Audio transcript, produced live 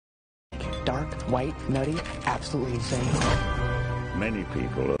White, nutty, absolutely insane. Many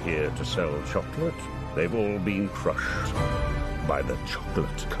people are here to sell chocolate. They've all been crushed by the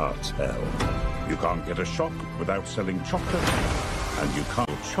chocolate cartel. You can't get a shop without selling chocolate, and you can't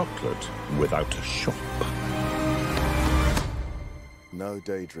get chocolate without a shop. No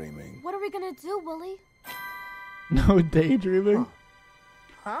daydreaming. What are we gonna do, Willie? No daydreaming.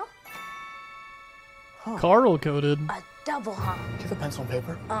 Huh? Carl coded. A double hump. Do you have a pencil and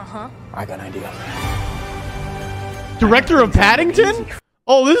paper? Uh-huh. I got an idea. Director of Paddington?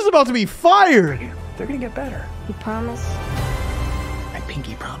 Oh, this is about to be fire. They're gonna get better. You promise? I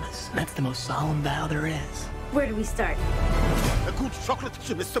pinky promise. That's the most solemn vow there is. Where do we start? A good chocolate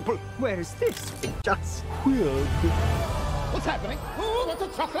chip is simple. Where is this? Just Weird. what's happening? Who wants a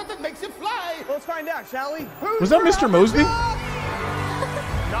chocolate that makes it fly? Let's find out, shall we? Was that Mr. Mosby?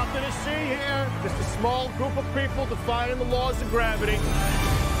 Nothing to see here. Just a small group of people defying the laws of gravity.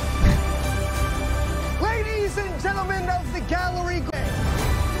 Ladies and gentlemen of the gallery,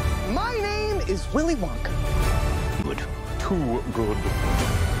 my name is Willy Wonka. Good. Too good.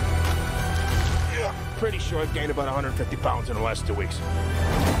 Pretty sure I've gained about 150 pounds in the last 2 weeks.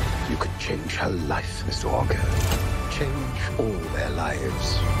 You could change her life, Mr. Wonka. Change all their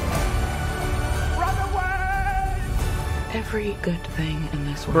lives. Run away! Every good thing in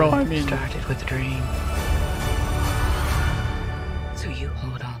this world Bro, started with a dream. So you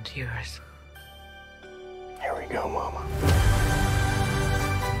hold on to yours. Here we go, Mama.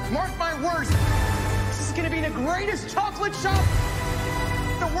 Mark my words. This is gonna be the greatest chocolate shop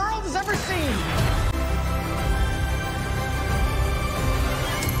the world has ever seen.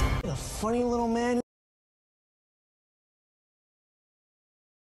 A funny little man.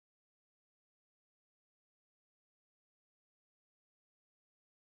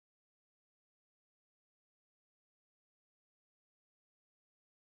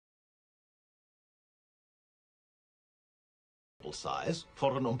 Size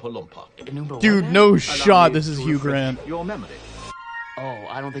for an Oompa Loompa. Dude, no shot. This is Hugh Grant. Your memory. Oh,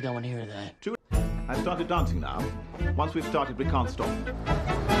 I don't think I want to hear that. I've started dancing now. Once we've started, we can't stop.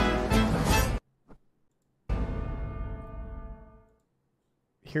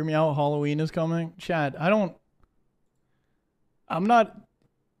 Hear me out, Halloween is coming. Chad, I'm not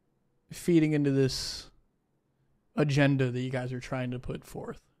feeding into this agenda that you guys are trying to put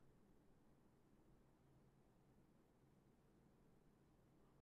forth.